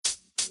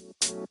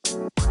Hey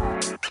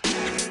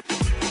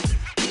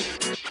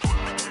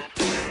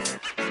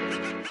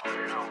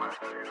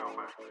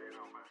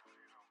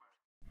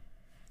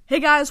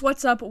guys,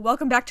 what's up?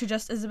 Welcome back to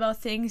Just Isabel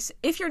Things.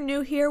 If you're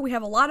new here, we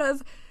have a lot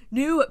of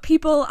new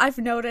people I've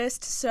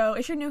noticed. So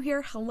if you're new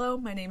here, hello,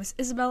 my name is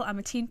Isabel. I'm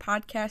a teen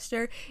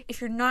podcaster.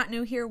 If you're not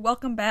new here,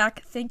 welcome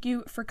back. Thank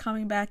you for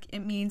coming back.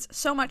 It means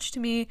so much to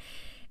me.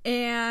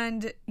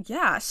 And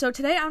yeah, so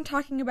today I'm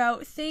talking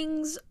about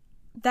things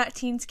that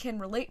teens can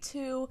relate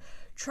to.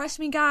 Trust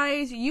me,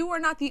 guys, you are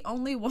not the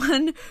only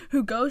one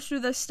who goes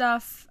through this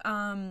stuff.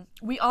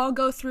 We all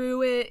go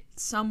through it,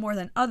 some more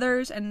than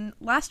others. And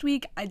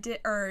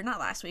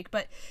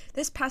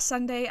this past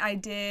Sunday, I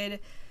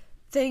did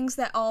things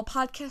that all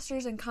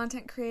podcasters and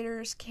content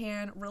creators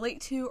can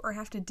relate to or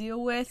have to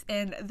deal with.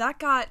 And that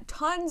got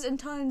tons and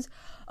tons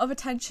of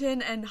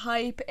attention and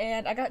hype.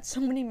 And I got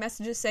so many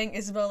messages saying,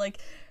 Isabel,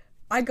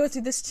 I go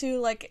through this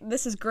too,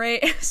 this is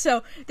great.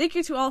 So thank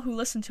you to all who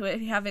listened to it.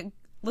 If you haven't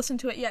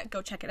listened to it yet,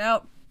 go check it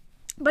out.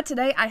 But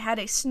today I had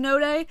a snow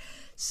day,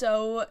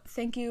 so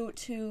thank you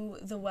to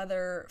the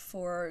weather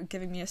for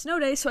giving me a snow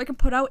day so I can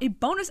put out a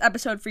bonus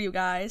episode for you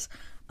guys.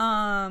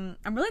 I'm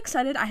really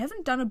excited. I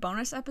haven't done a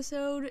bonus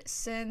episode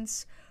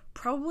since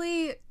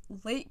probably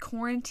late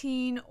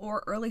quarantine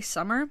or early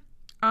summer.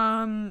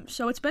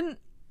 So it's been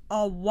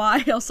a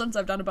while since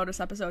I've done a bonus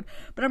episode,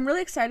 but I'm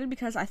really excited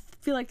because I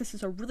feel like this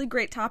is a really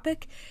great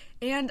topic.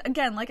 And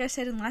again, like I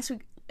said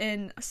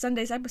in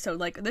Sunday's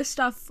episode, this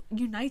stuff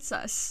unites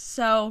us.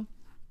 So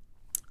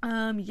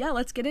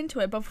let's get into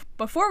it. But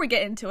before we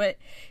get into it,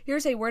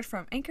 here's a word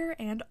from Anchor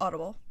and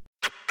Audible.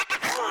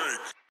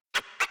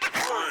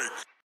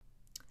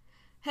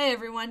 Hey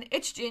everyone,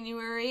 it's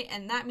January,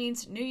 and that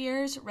means New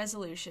Year's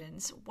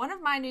resolutions. One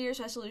of my New Year's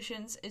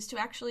resolutions is to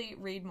actually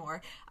read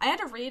more. I had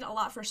to read a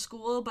lot for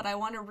school, but I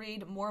want to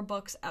read more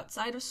books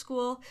outside of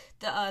school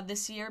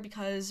this year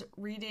because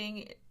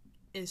reading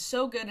is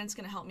so good and it's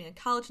going to help me in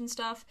college and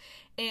stuff.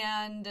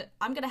 And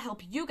I'm going to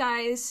help you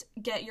guys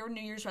get your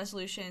New Year's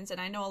resolutions.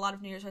 And I know a lot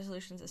of New Year's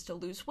resolutions is to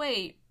lose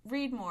weight,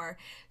 read more.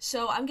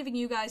 So I'm giving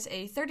you guys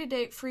a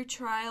 30-day free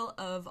trial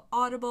of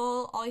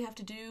Audible. All you have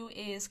to do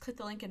is click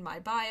the link in my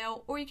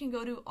bio, or you can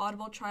go to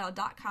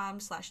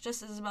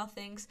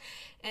audibletrial.com/justisabelthings.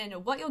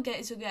 And what you'll get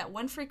is you'll get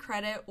 1 free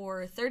credit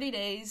or 30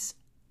 days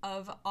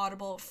of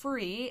Audible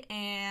free,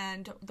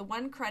 and the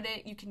 1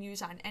 credit you can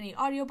use on any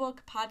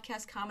audiobook,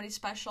 podcast, comedy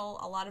special.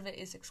 A lot of it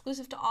is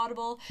exclusive to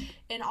Audible,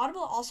 and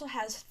Audible also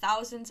has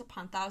thousands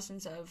upon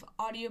thousands of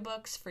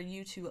audiobooks for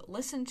you to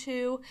listen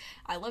to.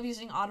 I love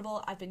using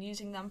Audible. I've been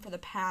using them for the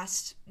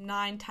past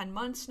 9-10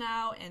 months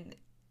now, and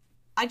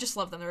I just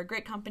love them. They're a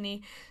great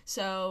company.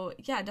 So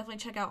yeah, definitely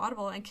check out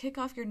Audible and kick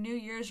off your New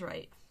Year's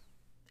right.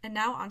 And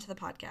now on to the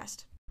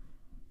podcast.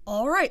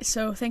 Alright,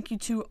 so thank you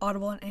to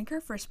Audible and Anchor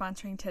for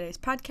sponsoring today's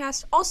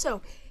podcast.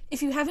 Also,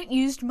 if you haven't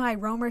used my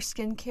Romer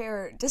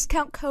Skincare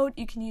discount code,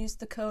 you can use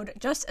the code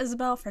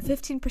JustIsabel for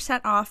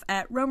 15% off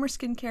at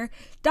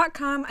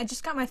romerskincare.com. I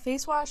just got my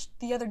face wash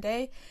the other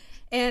day,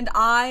 and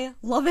I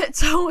love it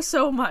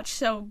so much.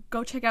 So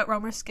go check out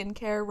Romer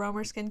Skincare.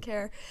 Romer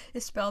Skincare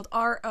is spelled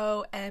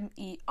ROMER, and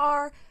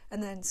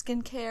then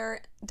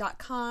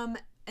skincare.com.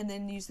 And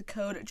then use the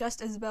code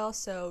JustIsabel,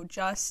 so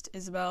Just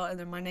Isabel, and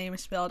then my name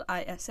is spelled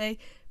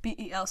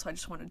ISABEL, so I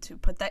just wanted to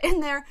put that in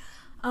there.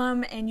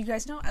 And you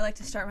guys know I like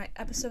to start my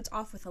episodes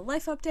off with a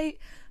life update.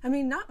 I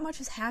mean, not much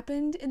has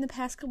happened in the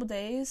past couple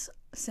days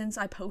since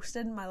I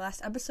posted my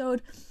last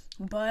episode,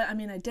 but I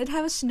mean, I did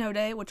have a snow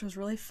day, which was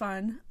really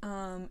fun,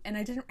 and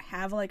I didn't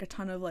have a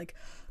ton of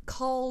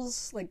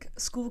calls,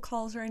 school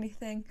calls or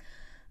anything.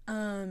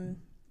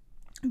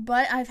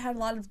 But I've had a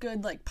lot of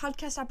good,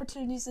 podcast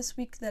opportunities this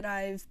week that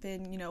I've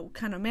been,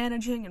 kind of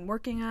managing and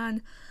working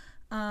on.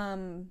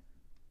 And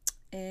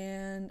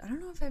I don't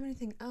know if I have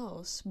anything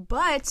else,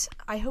 but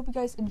I hope you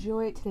guys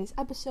enjoy today's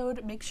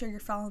episode. Make sure you're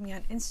following me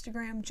on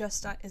Instagram,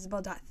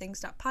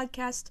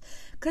 just.isabel.things.podcast.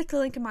 Click the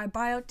link in my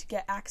bio to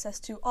get access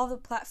to all the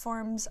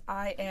platforms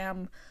I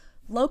am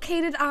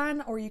located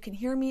on, or you can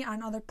hear me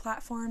on other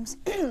platforms.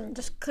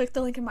 Just click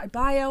the link in my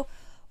bio.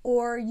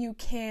 Or you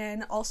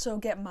can also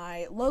get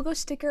my logo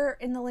sticker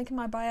in the link in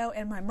my bio,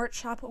 and my merch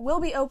shop will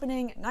be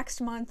opening next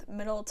month,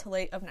 middle to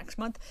late of next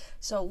month.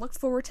 So look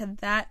forward to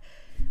that.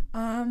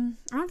 I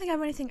don't think I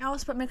have anything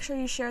else, but make sure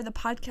you share the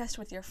podcast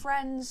with your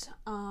friends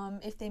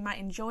if they might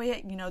enjoy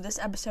it. This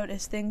episode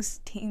is things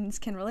teens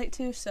can relate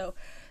to, so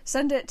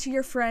send it to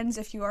your friends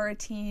if you are a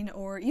teen,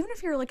 or even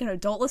if you're an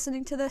adult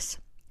listening to this.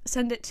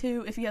 Send it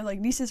to if you have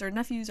nieces or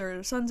nephews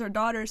or sons or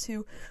daughters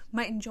who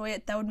might enjoy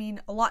it. That would mean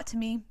a lot to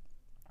me.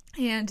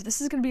 And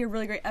this is going to be a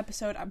really great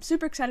episode. I'm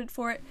super excited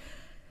for it.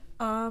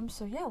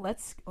 So yeah,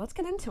 let's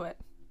get into it.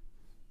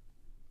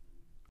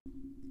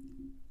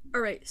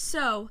 Alright,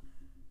 so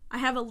I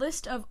have a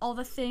list of all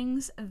the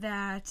things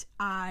that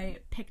I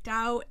picked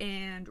out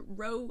and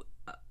wrote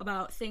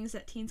about things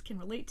that teens can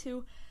relate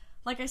to.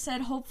 Like I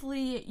said,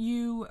 hopefully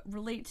you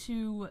relate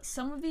to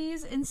some of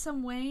these in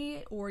some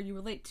way, or you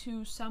relate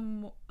to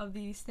some of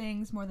these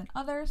things more than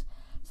others.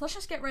 So let's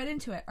just get right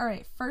into it.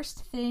 Alright,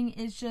 first thing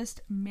is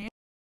just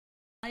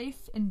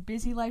life and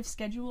busy life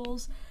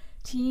schedules,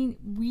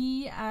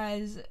 we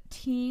as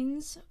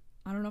teens,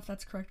 I don't know if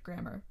that's correct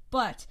grammar,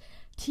 but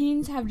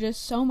teens have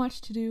just so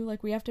much to do.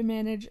 Like, we have to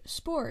manage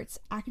sports,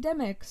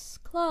 academics,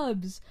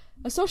 clubs,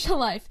 a social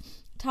life,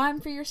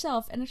 time for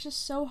yourself, and it's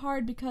just so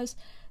hard because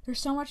there's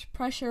so much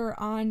pressure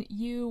on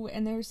you,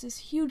 and there's this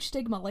huge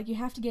stigma, like you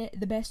have to get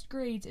the best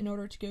grades in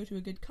order to go to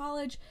a good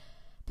college.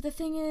 But the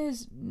thing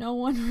is, no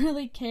one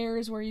really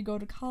cares where you go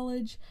to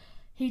college.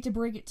 Hate to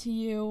break it to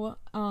you.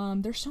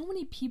 There's so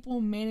many people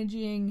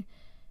managing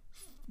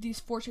these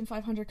Fortune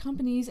 500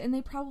 companies, and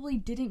they probably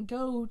didn't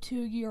go to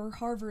your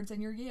Harvards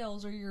and your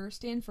Yales or your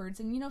Stanfords,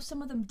 and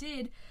some of them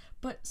did,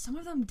 but some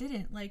of them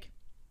didn't,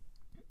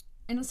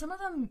 and some of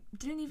them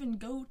didn't even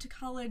go to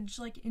college,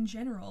 in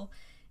general.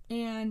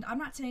 And I'm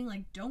not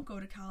saying, don't go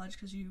to college,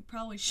 because you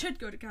probably should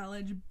go to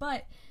college,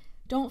 but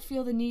don't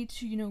feel the need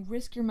to,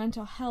 risk your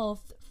mental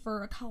health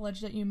for a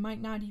college that you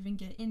might not even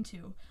get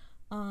into.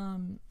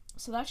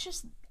 So that's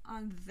just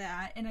on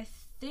that. And I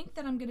think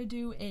that I'm going to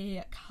do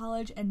a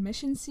college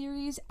admission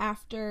series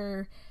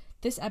after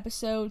this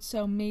episode.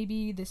 So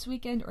maybe this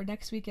weekend or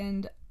next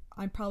weekend,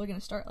 I'm probably going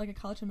to start a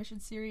college admission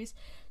series.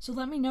 So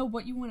let me know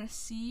what you want to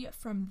see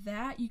from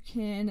that. You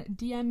can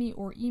DM me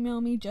or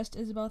email me,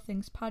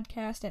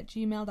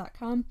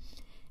 justisabelthingspodcast@gmail.com,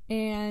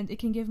 and it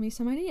can give me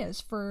some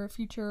ideas for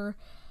future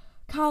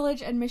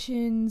college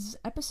admissions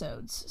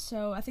episodes.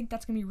 So I think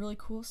that's going to be really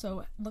cool.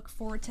 So look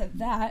forward to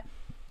that.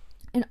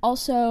 And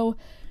also,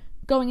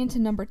 going into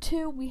number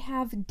 2, we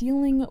have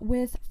dealing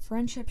with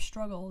friendship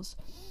struggles.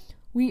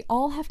 We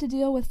all have to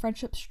deal with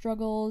friendship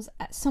struggles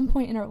at some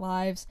point in our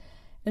lives.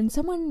 And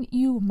someone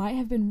you might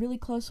have been really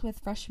close with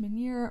freshman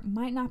year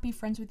might not be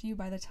friends with you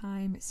by the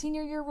time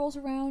senior year rolls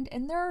around.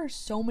 And there are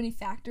so many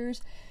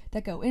factors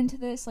that go into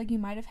this. You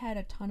might have had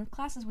a ton of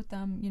classes with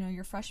them,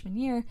 your freshman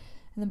year. And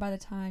then by the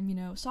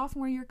time,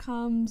 sophomore year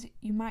comes,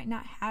 you might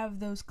not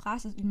have those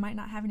classes. You might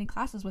not have any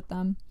classes with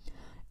them.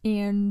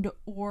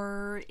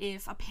 Or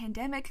if a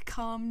pandemic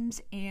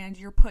comes and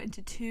you're put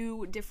into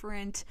 2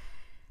 different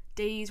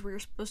days where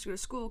you're supposed to go to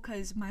school,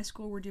 because my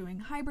school, we're doing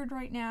hybrid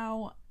right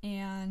now,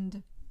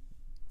 and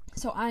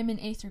so I'm in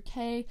A through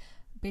K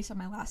based on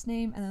my last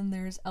name, and then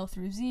there's L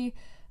through Z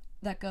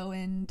that go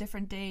in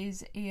different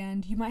days,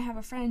 and you might have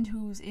a friend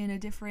who's in a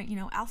different,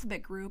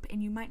 alphabet group,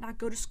 and you might not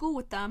go to school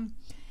with them.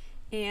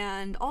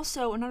 And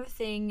also another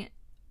thing,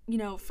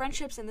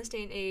 friendships in this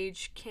day and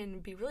age can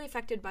be really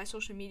affected by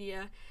social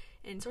media,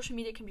 and social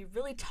media can be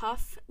really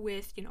tough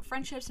with,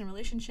 friendships and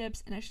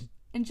relationships,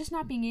 and just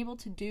not being able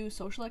to do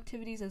social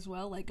activities as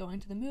well, like going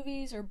to the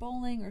movies or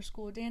bowling or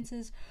school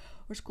dances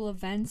or school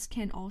events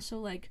can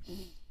also,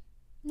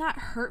 not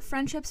hurt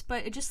friendships,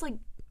 but it just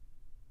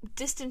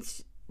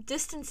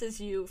distances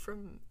you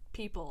from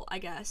people, I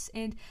guess.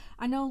 And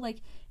I know it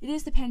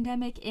is the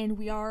pandemic, and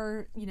we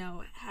are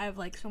have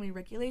so many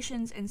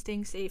regulations and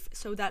staying safe,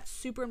 so that's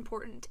super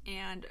important.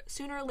 And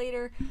sooner or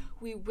later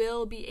we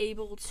will be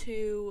able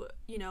to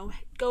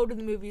go to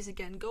the movies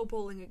again, go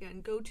bowling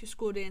again, go to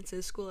school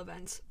dances, school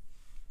events.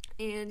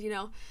 And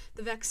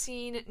the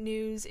vaccine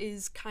news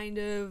is kind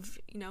of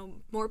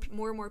more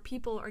and more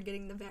people are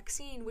getting the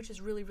vaccine, which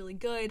is really, really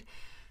good.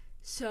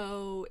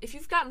 So if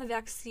you've gotten the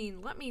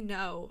vaccine, let me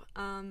know.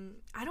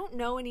 I don't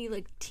know any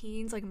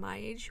teens my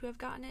age who have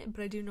gotten it,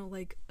 but I do know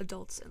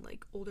adults and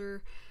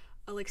older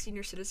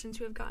senior citizens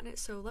who have gotten it.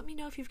 So let me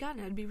know if you've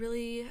gotten it. I'd be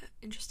really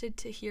interested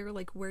to hear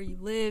where you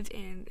live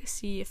and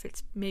see if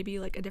it's maybe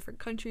a different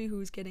country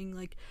who's getting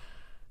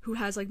who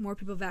has more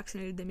people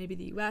vaccinated than maybe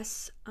the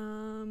US.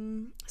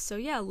 So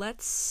yeah,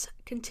 let's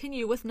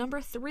continue with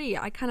number 3.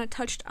 I kind of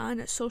touched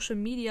on social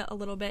media a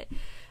little bit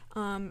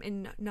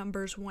in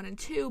numbers 1 and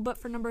 2, but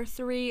for number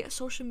 3,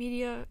 social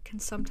media can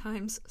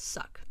sometimes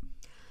suck.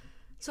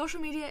 Social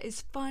media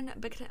is fun,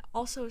 but can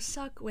also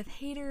suck with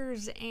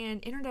haters and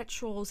internet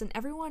trolls, and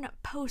everyone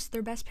posts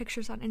their best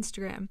pictures on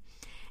Instagram.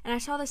 And I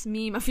saw this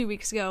meme a few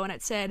weeks ago, and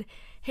it said,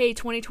 hey,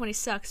 2020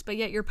 sucks, but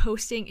yet you're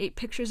posting 8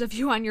 pictures of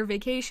you on your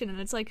vacation, and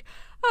it's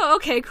oh,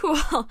 okay, cool.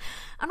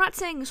 I'm not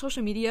saying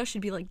social media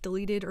should be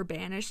deleted or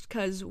banished,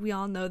 because we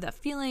all know that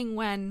feeling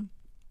when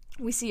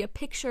we see a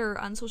picture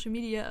on social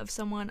media of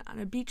someone on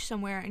a beach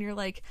somewhere, and you're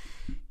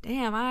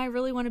damn, I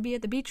really want to be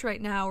at the beach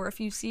right now. Or if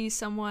you see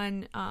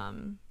someone,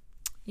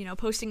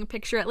 posting a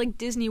picture at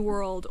Disney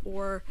World,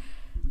 or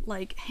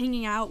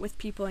hanging out with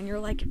people, and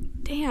you're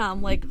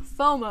damn,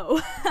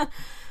 FOMO.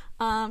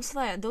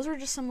 So yeah, those are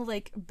just some of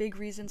big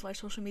reasons why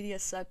social media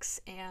sucks,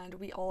 and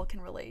we all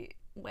can relate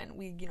when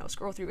we,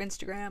 scroll through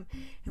Instagram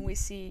and we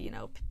see,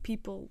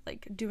 people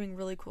doing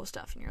really cool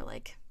stuff, and you're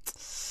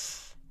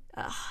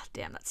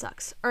damn, that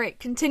sucks. Alright,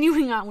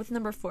 continuing on with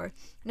number 4.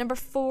 Number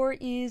 4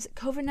 is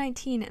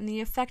COVID-19 and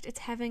the effect it's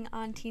having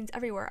on teens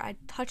everywhere. I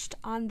touched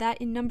on that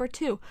in number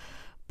 2.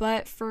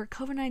 But for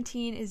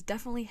COVID-19 is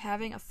definitely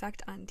having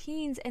effect on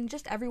teens and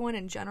just everyone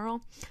in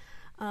general.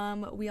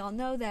 We all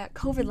know that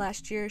COVID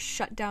last year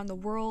shut down the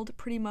world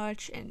pretty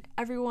much, and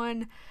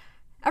everyone's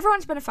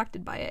been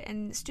affected by it,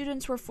 and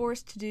students were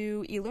forced to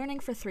do e-learning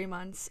for 3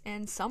 months,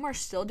 and some are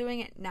still doing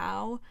it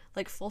now,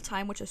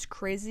 full-time, which is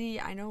crazy.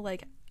 I know,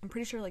 I'm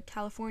pretty sure like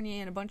California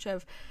and a bunch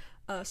of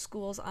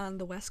schools on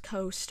the West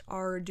Coast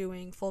are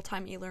doing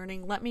full-time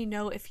e-learning. Let me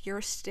know if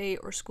your state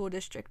or school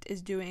district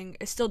is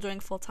still doing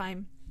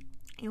full-time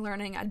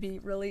e-learning. I'd be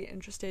really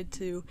interested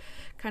to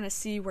kind of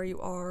see where you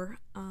are.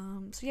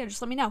 So yeah,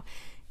 just let me know.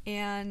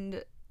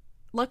 And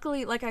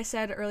luckily, like I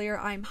said earlier,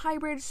 I'm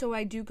hybrid, so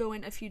I do go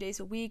in a few days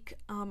a week.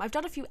 I've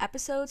done a few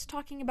episodes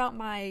talking about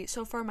my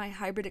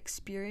hybrid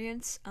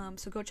experience,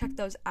 so go check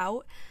those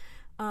out.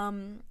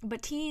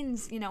 But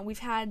teens, we've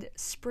had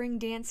spring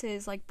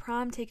dances like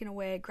prom taken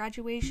away,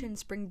 graduation,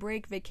 spring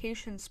break,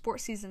 vacation,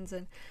 sports seasons,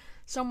 and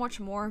so much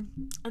more.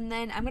 And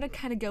then I'm going to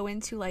kind of go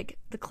into like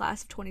the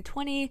class of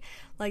 2020.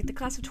 Like the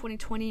class of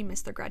 2020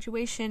 missed their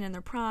graduation and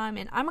their prom,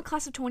 and I'm a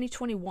class of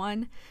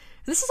 2021.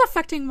 This is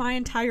affecting my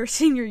entire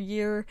senior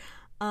year.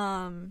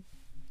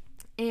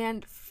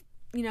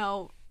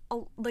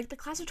 Like the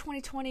class of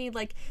 2020,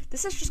 like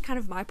this is just kind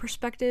of my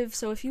perspective.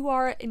 So if you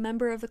are a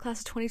member of the class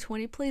of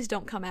 2020, please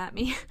don't come at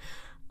me.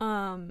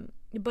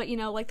 But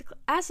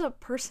as a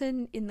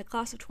person in the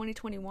class of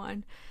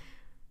 2021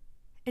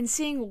 and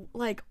seeing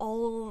like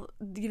all,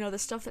 the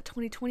stuff that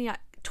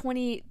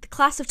the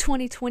class of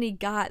 2020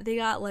 they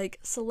got like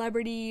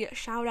celebrity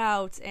shout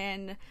outs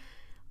and,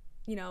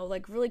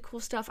 like really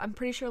cool stuff. I'm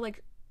pretty sure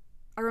like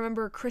I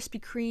remember Krispy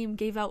Kreme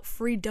gave out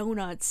free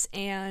donuts,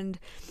 and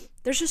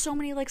there's just so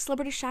many like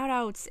celebrity shout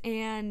outs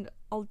and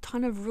a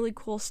ton of really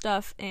cool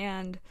stuff.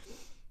 And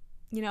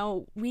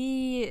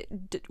we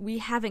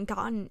haven't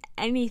gotten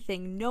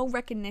anything, no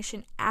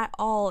recognition at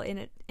all in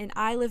it. And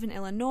I live in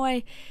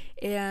Illinois,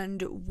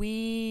 and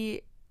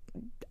we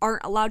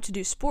aren't allowed to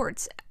do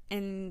sports.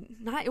 And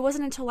it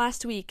wasn't until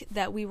last week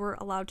that we were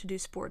allowed to do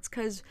sports,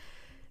 because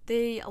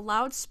they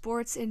allowed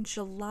sports in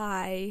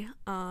July.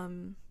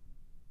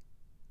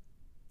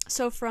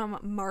 So from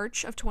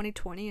March of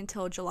 2020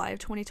 until July of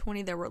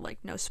 2020, there were like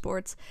no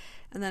sports.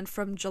 And then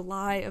from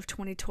July of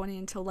 2020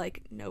 until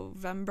like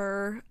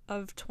November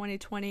of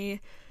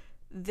 2020,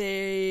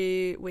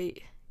 they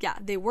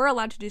were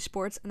allowed to do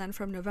sports. And then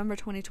from November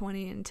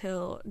 2020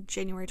 until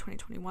January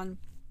 2021,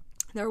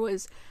 there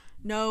was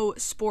no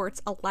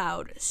sports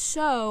allowed.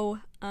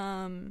 So,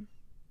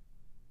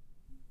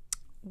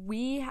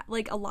 we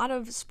like a lot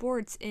of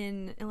sports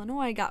in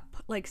Illinois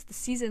the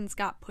seasons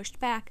got pushed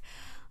back.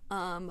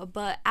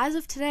 But as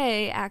of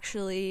today,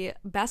 actually,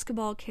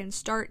 basketball can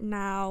start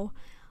now.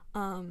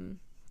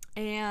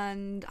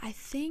 And I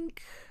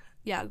think,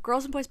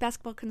 girls and boys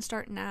basketball can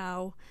start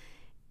now.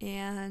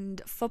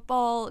 And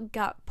football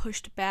got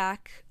pushed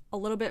back a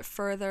little bit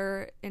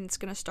further, and it's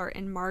going to start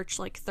in March,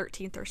 like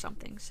 13th or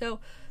something. So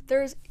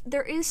there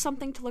is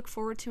something to look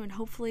forward to, and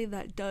hopefully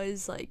that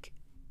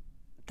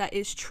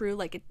is true,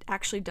 like it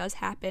actually does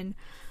happen.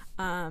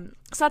 So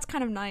that's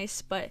kind of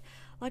nice, but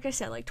like I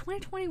said, like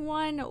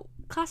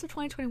class of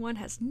 2021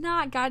 has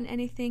not gotten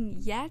anything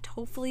yet.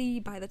 Hopefully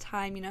by the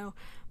time,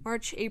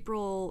 March,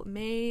 April,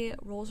 May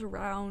rolls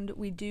around,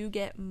 we do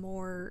get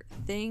more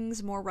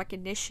things, more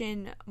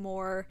recognition,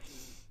 more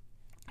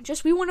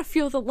just we want to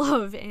feel the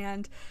love,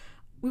 and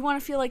we want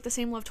to feel like the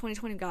same love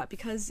 2020 got,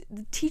 because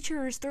the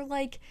teachers, they're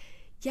like,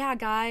 yeah,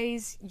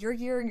 guys,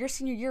 your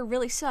senior year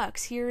really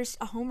sucks. Here's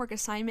a homework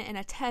assignment and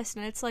a test,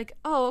 and it's like,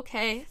 oh,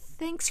 okay,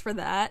 thanks for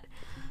that.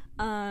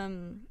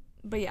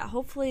 But yeah,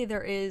 hopefully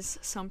there is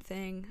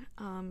something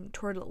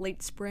toward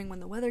late spring when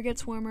the weather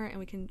gets warmer and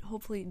we can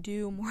hopefully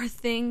do more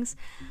things.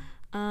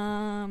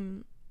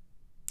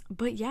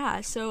 But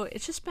yeah, so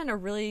it's just been a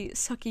really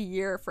sucky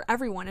year for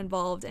everyone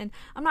involved. And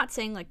I'm not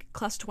saying like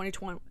class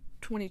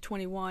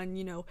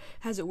 2021,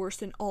 has it worse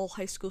than all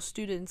high school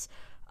students,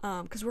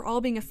 because we're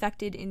all being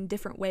affected in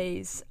different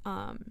ways.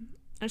 And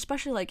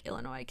especially like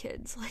Illinois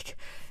kids. Like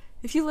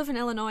if you live in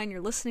Illinois and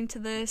you're listening to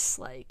this,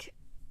 like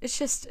it's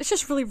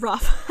just really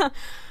rough.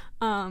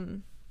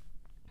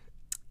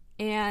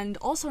 And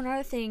also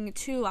another thing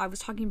too, I was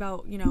talking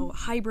about,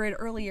 hybrid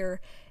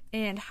earlier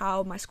and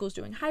how my school's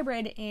doing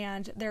hybrid,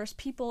 and there's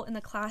people in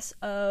the class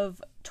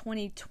of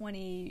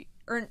 2020,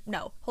 or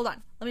no, hold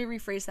on, let me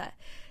rephrase that.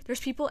 There's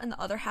people in the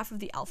other half of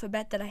the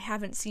alphabet that I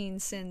haven't seen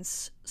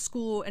since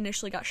school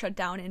initially got shut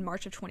down in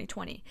March of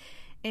 2020.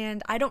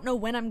 And I don't know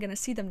when I'm going to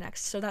see them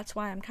next, so that's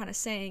why I'm kind of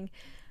saying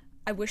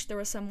I wish there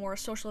was some more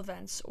social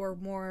events or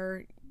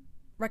more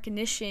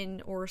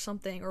recognition or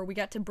something, or we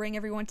got to bring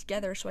everyone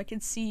together so I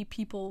could see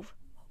people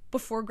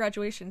before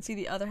graduation, see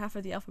the other half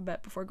of the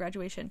alphabet before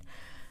graduation.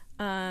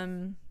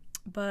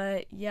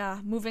 But yeah,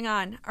 moving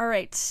on. All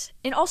right.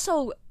 And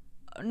also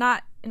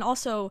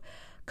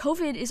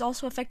COVID is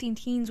also affecting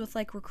teens with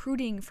like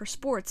recruiting for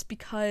sports,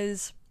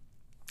 because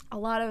a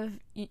lot of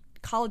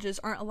colleges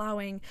aren't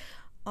allowing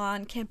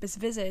on-campus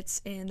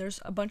visits, and there's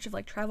a bunch of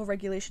like travel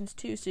regulations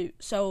too,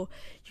 so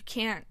you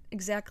can't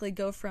exactly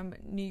go from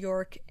New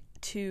York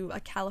to a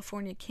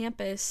California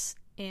campus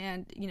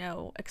and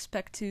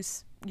expect to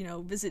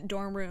visit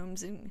dorm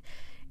rooms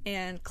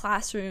and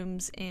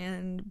classrooms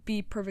and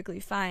be perfectly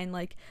fine.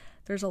 Like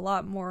there's a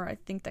lot more I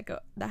think that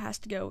has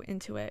to go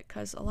into it,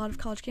 because a lot of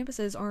college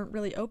campuses aren't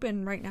really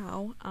open right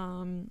now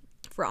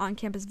for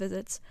on-campus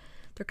visits.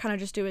 they're kind of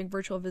just doing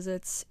virtual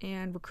visits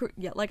and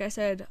like I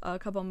said a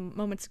couple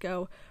moments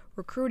ago,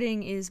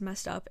 recruiting is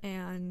messed up,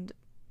 and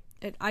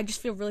I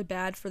just feel really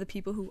bad for the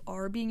people who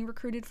are being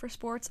recruited for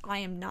sports. I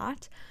am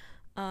not,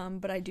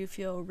 but I do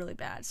feel really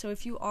bad. So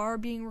if you are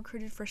being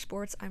recruited for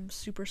sports, I'm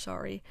super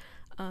sorry.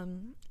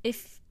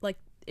 If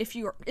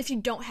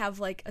you don't have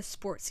like a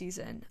sports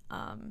season,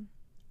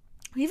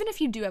 even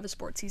if you do have a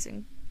sports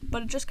season,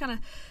 but it just kind of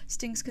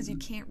stinks because you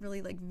can't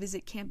really like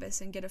visit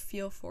campus and get a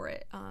feel for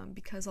it,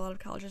 because a lot of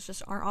colleges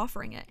just aren't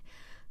offering it.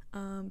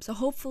 So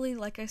hopefully,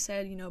 like I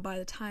said, by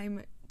the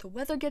time the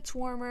weather gets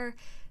warmer,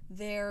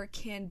 there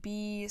can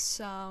be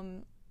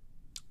some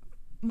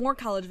more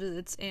college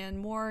visits and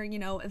more,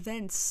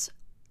 events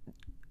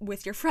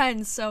with your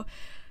friends. So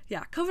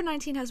yeah,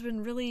 COVID-19 has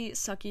been really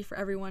sucky for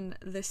everyone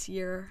this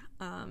year.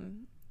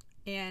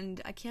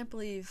 And I can't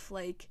believe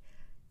like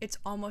it's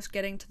almost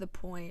getting to the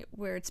point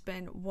where it's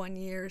been 1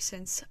 year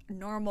since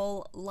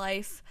normal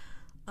life.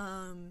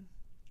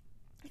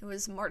 It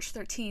was March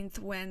 13th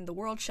when the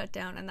world shut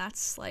down, and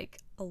that's like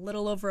a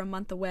little over a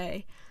month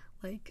away.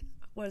 Like,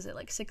 what is it,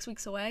 like 6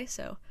 weeks away?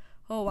 So,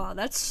 oh wow,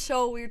 that's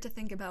so weird to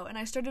think about. And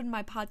I started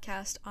my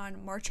podcast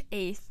on March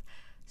 8th,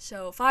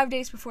 so 5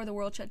 days before the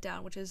world shut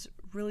down, which is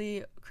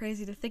really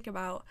crazy to think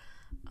about.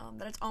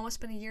 That it's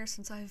almost been a year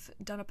since I've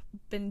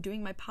been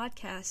doing my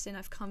podcast, and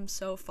I've come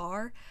so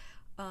far.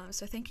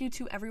 So thank you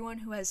to everyone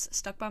who has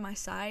stuck by my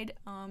side.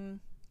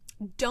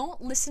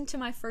 Don't listen to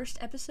my first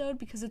episode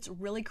because it's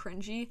really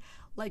cringy,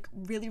 like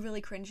really,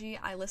 really cringy.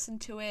 I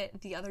listened to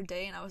it the other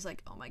day and I was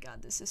like, oh my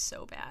god, this is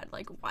so bad.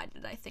 Like, why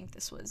did I think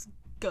this was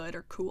good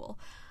or cool?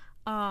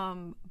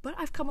 But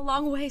I've come a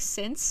long way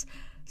since.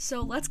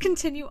 So let's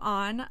continue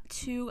on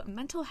to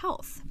mental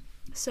health.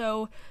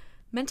 So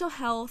mental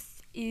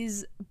health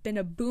is been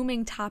a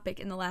booming topic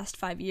in the last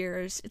 5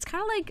 years. It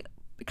kind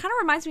of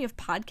reminds me of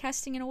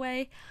podcasting in a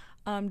way.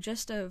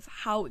 Just of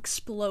how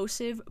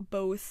explosive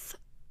both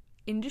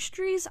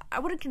industries. I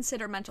wouldn't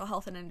consider mental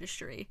health an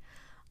industry.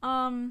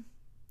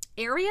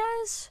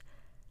 Areas?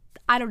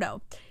 I don't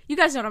know. You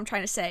guys know what I'm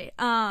trying to say.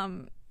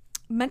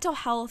 Mental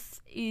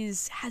health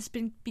has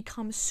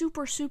become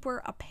super,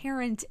 super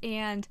apparent,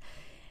 and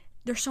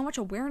there's so much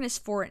awareness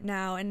for it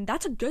now, and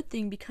that's a good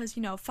thing because,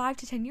 5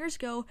 to 10 years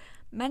ago,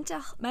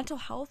 mental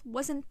health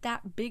wasn't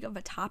that big of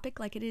a topic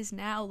like it is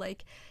now.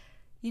 Like,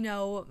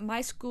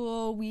 my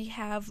school, we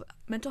have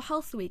mental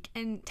health week,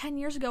 and 10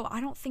 years ago,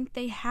 I don't think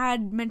they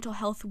had mental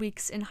health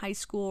weeks in high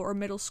school or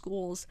middle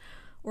schools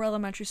or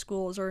elementary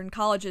schools or in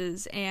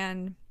colleges,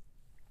 and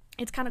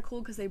it's kind of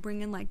cool because they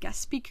bring in, like, guest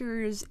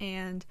speakers,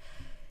 and,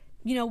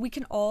 we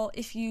can all,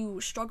 if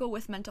you struggle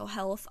with mental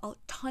health,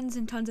 tons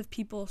and tons of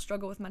people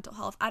struggle with mental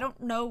health. I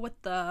don't know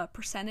what the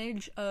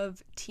percentage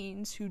of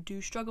teens who do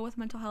struggle with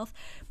mental health,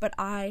 but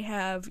I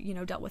have,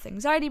 dealt with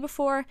anxiety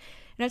before,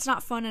 and it's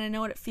not fun, and I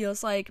know what it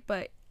feels like,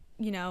 but,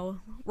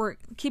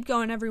 keep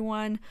going,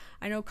 everyone.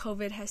 I know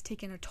COVID has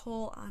taken a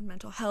toll on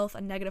mental health,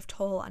 a negative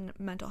toll on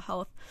mental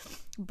health,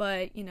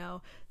 but,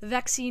 the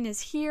vaccine is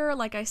here,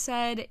 like I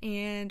said,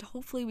 and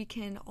hopefully we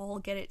can all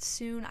get it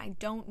soon. I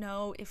don't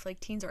know if,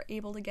 teens are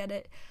able to get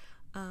it.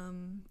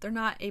 They're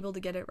not able to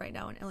get it right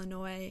now in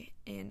Illinois,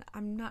 and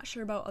I'm not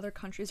sure about other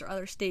countries or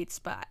other states,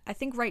 but I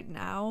think right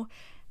now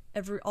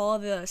all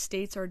of the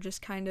states are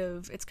just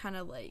it's kind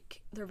of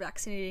like they're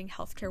vaccinating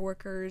healthcare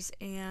workers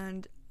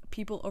and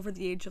people over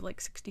the age of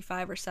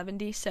 65 or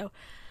 70, so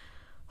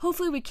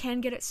hopefully we can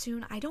get it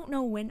soon. I don't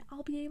know when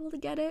I'll be able to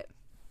get it.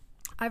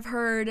 I've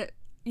heard,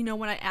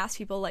 when I ask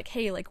people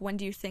hey, when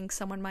do you think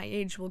someone my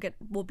age will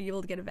be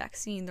able to get a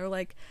vaccine, they're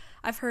like,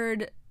 I've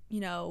heard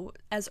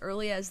as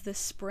early as this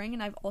spring,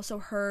 and I've also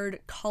heard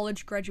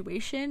college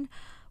graduation,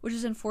 which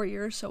is in 4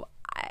 years, so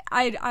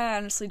I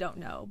honestly don't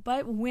know.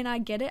 But when I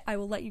get it, I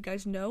will let you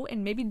guys know,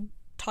 and maybe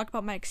talk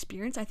about my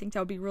experience. I think that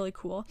would be really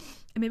cool,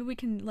 and maybe we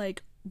can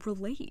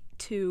relate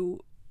to,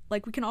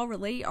 we can all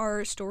relate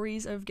our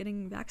stories of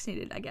getting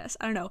vaccinated, I guess.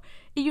 I don't know.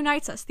 It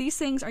unites us. These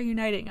things are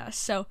uniting us.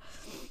 So,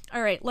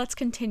 all right, let's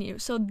continue.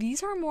 So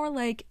these are more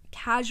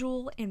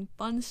casual and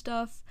fun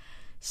stuff.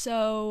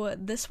 So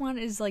this one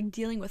is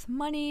dealing with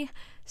money.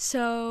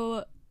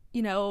 So,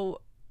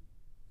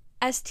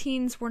 as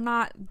teens, we're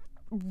not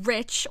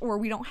rich, or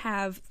we don't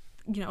have,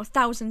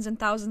 thousands and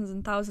thousands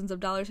and thousands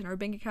of dollars in our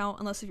bank account,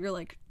 unless if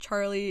you're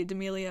Charli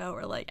D'Amelio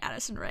or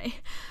Addison Rae,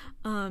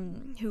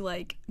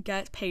 who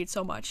get paid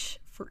so much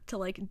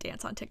to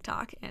dance on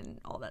TikTok and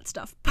all that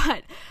stuff.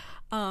 But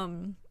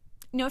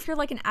if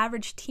you're an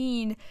average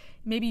teen,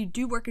 maybe you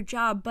do work a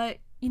job, but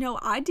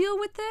I deal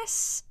with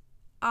this.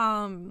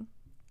 I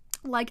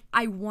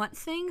want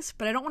things,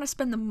 but I don't want to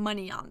spend the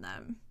money on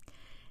them.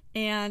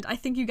 And I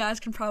think you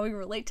guys can probably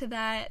relate to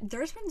that.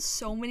 There's been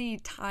so many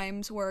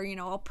times where,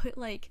 I'll put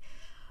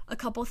a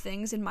couple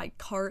things in my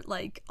cart,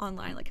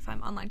 online, if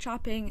I'm online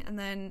shopping, and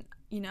then,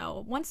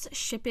 once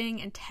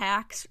shipping and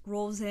tax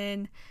rolls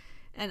in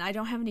and I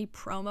don't have any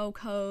promo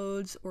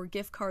codes or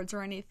gift cards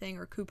or anything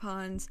or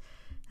coupons,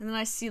 and then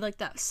I see that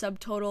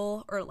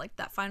subtotal or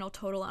that final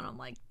total, and I'm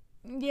like,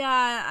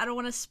 yeah, I don't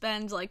want to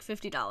spend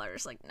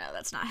 $50. No,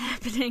 that's not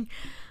happening.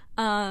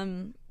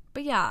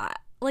 But yeah,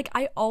 like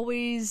I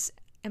always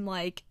am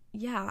like,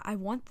 yeah, I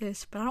want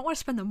this, but I don't want to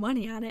spend the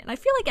money on it. And I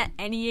feel like at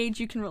any age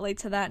you can relate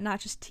to that, not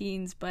just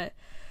teens, but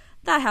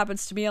that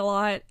happens to me a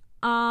lot.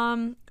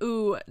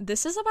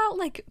 This is about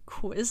like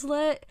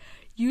Quizlet,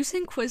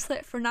 using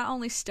Quizlet for not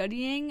only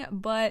studying,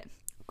 but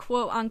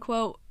quote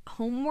unquote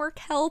homework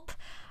help.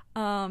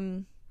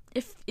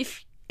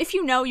 If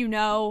you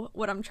know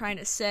what I'm trying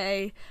to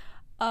say.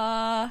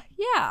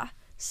 Yeah.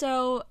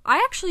 So I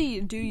actually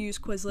do use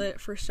Quizlet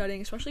for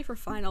studying, especially for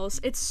finals.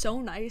 It's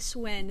so nice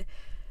when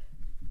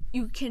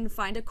you can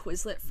find a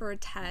Quizlet for a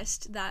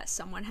test that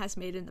someone has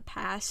made in the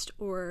past,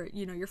 or,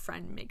 you know, your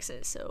friend makes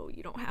it, so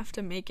you don't have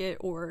to make it,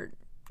 or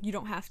you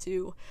don't have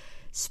to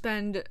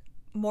spend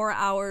more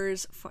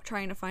hours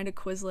trying to find a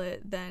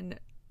Quizlet than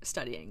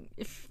studying,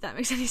 if that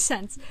makes any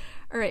sense.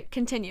 All right,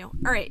 continue.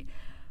 All right.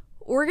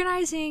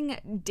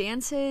 Organizing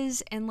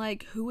dances and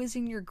like who is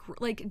in your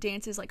like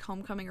dances like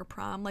homecoming or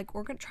prom, like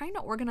trying to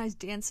organize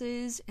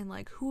dances and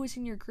like who is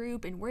in your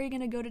group and where you're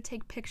gonna go to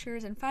take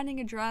pictures and finding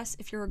a dress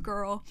if you're a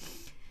girl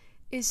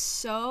is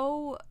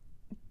so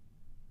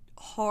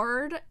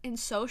hard and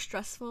so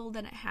stressful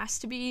than it has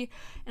to be.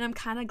 And I'm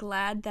kind of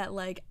glad that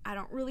like I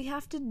don't really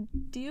have to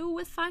deal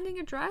with finding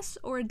a dress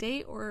or a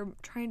date or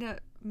trying to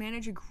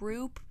manage a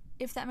group,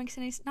 if that makes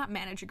any sense. Not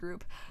manage a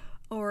group,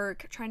 or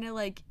trying to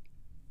like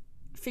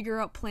figure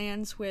out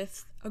plans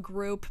with a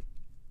group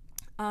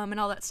and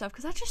all that stuff,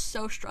 because that's just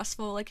so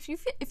stressful. Like if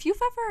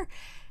you've ever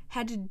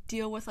had to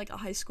deal with like a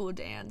high school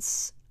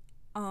dance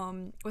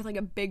with like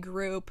a big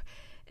group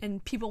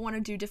and people want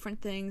to do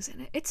different things,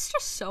 and it's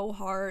just so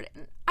hard.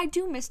 And I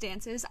do miss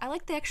dances. I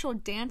like the actual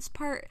dance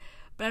part,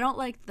 but I don't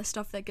like the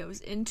stuff that goes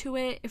into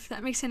it, if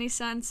that makes any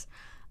sense.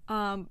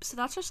 So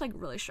that's just like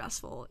really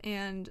stressful,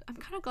 and I'm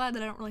kind of glad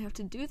that I don't really have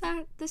to do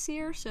that this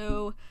year.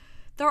 So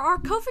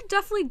COVID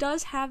definitely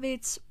does have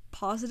its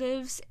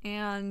positives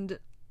and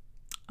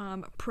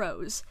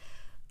pros.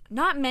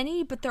 Not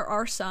many, but there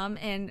are some,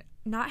 and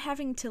not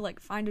having to like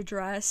find a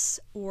dress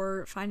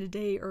or find a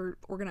date or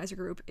organize a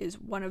group is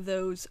one of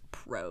those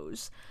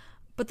pros.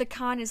 But the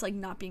con is like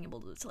not being able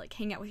to like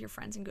hang out with your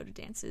friends and go to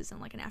dances and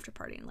like an after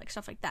party and like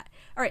stuff like that.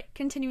 All right,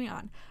 continuing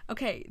on.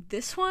 Okay,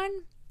 this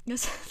happened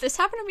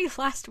to me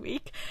last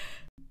week.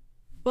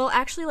 Well,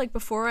 actually, like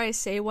before I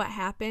say what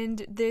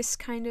happened, this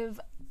kind of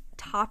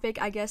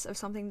topic, I guess, of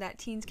something that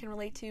teens can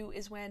relate to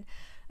is when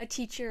a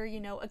teacher,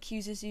 you know,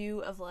 accuses you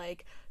of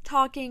like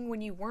talking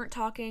when you weren't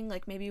talking,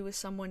 like maybe it was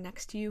someone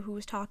next to you who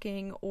was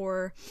talking,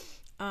 or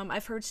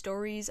I've heard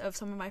stories of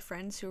some of my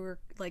friends who were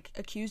like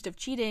accused of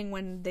cheating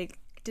when they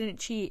didn't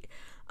cheat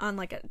on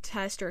like a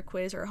test or a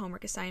quiz or a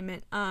homework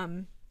assignment,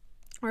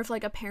 or if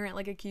like a parent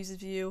like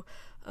accuses you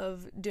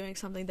of doing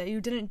something that you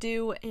didn't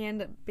do.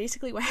 And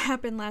basically what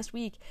happened last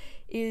week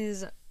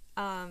is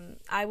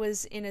I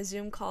was in a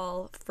Zoom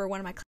call for one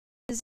of my classes.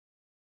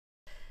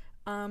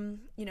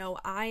 You know,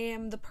 I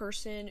am the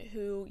person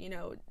who, you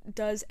know,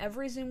 does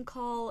every Zoom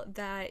call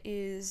that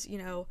is, you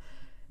know,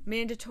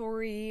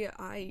 mandatory.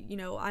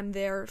 I'm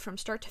there from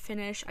start to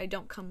finish. I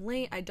don't come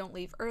late. I don't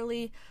leave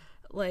early.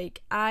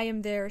 Like, I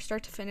am there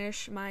start to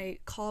finish. My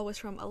call was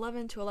from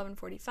 11 to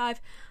 11:45.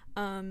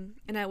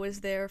 And I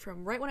was there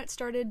from right when it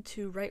started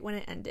to right when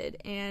it ended.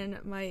 And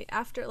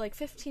after like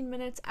 15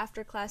 minutes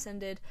after class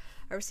ended,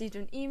 I received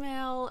an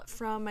email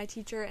from my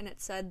teacher, and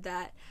it said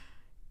that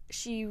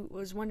she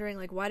was wondering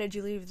like, why did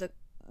you leave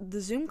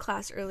the Zoom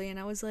class early? And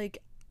I was like,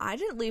 I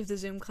didn't leave the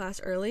Zoom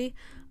class early.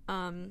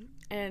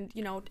 And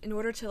you know, in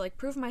order to like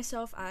prove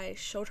myself, I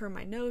showed her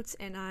my notes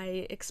and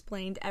I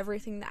explained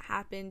everything that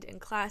happened in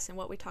class and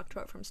what we talked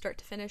about from start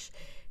to finish.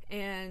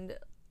 And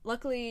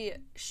luckily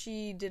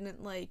she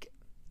didn't like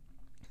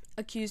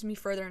accuse me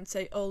further and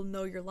say, oh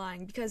no, you're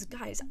lying, because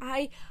guys,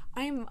 I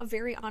am a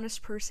very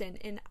honest person,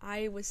 and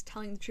I was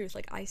telling the truth.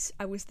 Like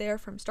I was there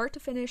from start to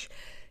finish,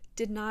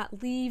 did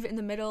not leave in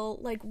the middle.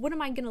 Like, what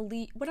am I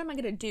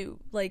gonna do?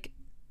 Like,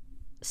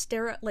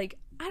 stare at, like,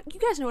 you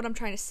guys know what I'm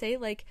trying to say.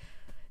 Like,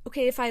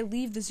 okay, if I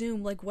leave the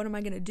Zoom, like, what am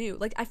I gonna do?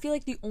 Like, I feel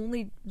like the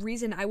only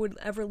reason I would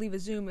ever leave a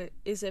Zoom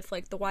is if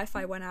like the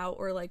Wi-Fi went out,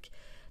 or like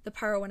the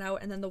power went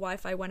out and then the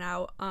Wi-Fi went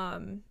out,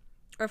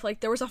 or if like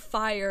there was a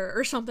fire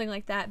or something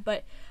like that.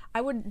 But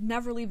I would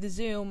never leave the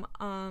Zoom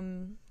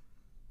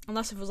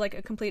unless it was like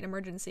a complete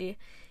emergency.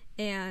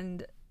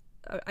 And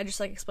I just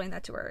like explained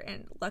that to her,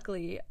 and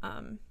luckily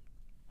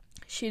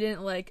she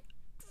didn't like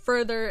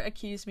further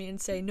accuse me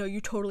and say, no, you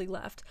totally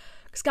left.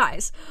 Because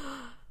guys,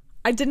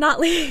 I did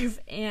not leave.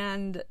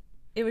 And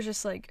it was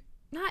just like,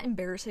 not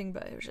embarrassing,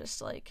 but it was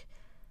just like,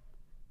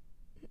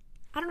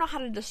 I don't know how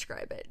to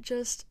describe it.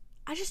 No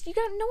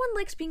one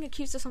likes being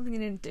accused of something they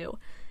didn't do.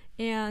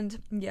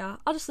 And yeah,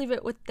 I'll just leave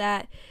it with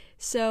that.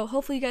 So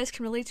hopefully you guys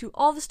can relate to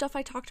all the stuff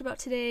I talked about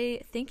today.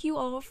 Thank you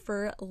all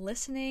for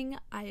listening.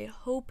 I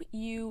hope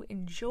you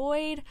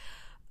enjoyed.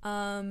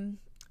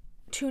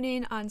 Tune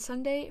in on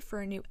Sunday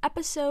for a new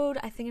episode.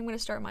 I think I'm going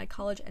to start my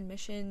college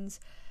admissions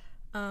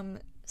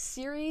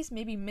series,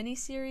 maybe mini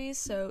series,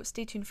 so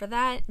stay tuned for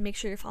that. Make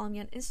sure you're following me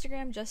on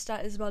Instagram,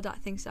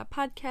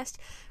 just.isabel.things.podcast.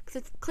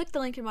 Click the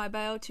link in my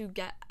bio to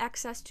get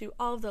access to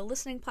all of the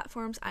listening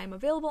platforms I am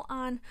available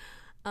on.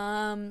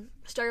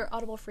 Start your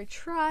Audible free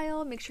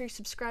trial. Make sure you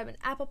subscribe in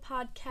Apple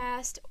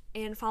Podcast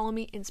and follow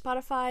me in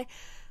Spotify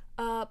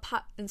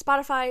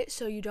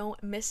so you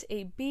don't miss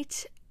a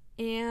beat.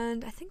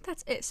 And I think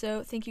that's it.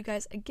 So thank you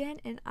guys again,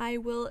 and I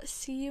will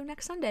see you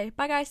next Sunday.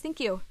 Bye guys, thank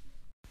you.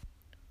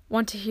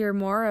 Want to hear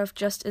more of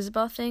Just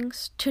Isabel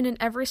Things? Tune in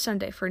every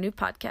Sunday for a new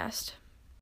podcast.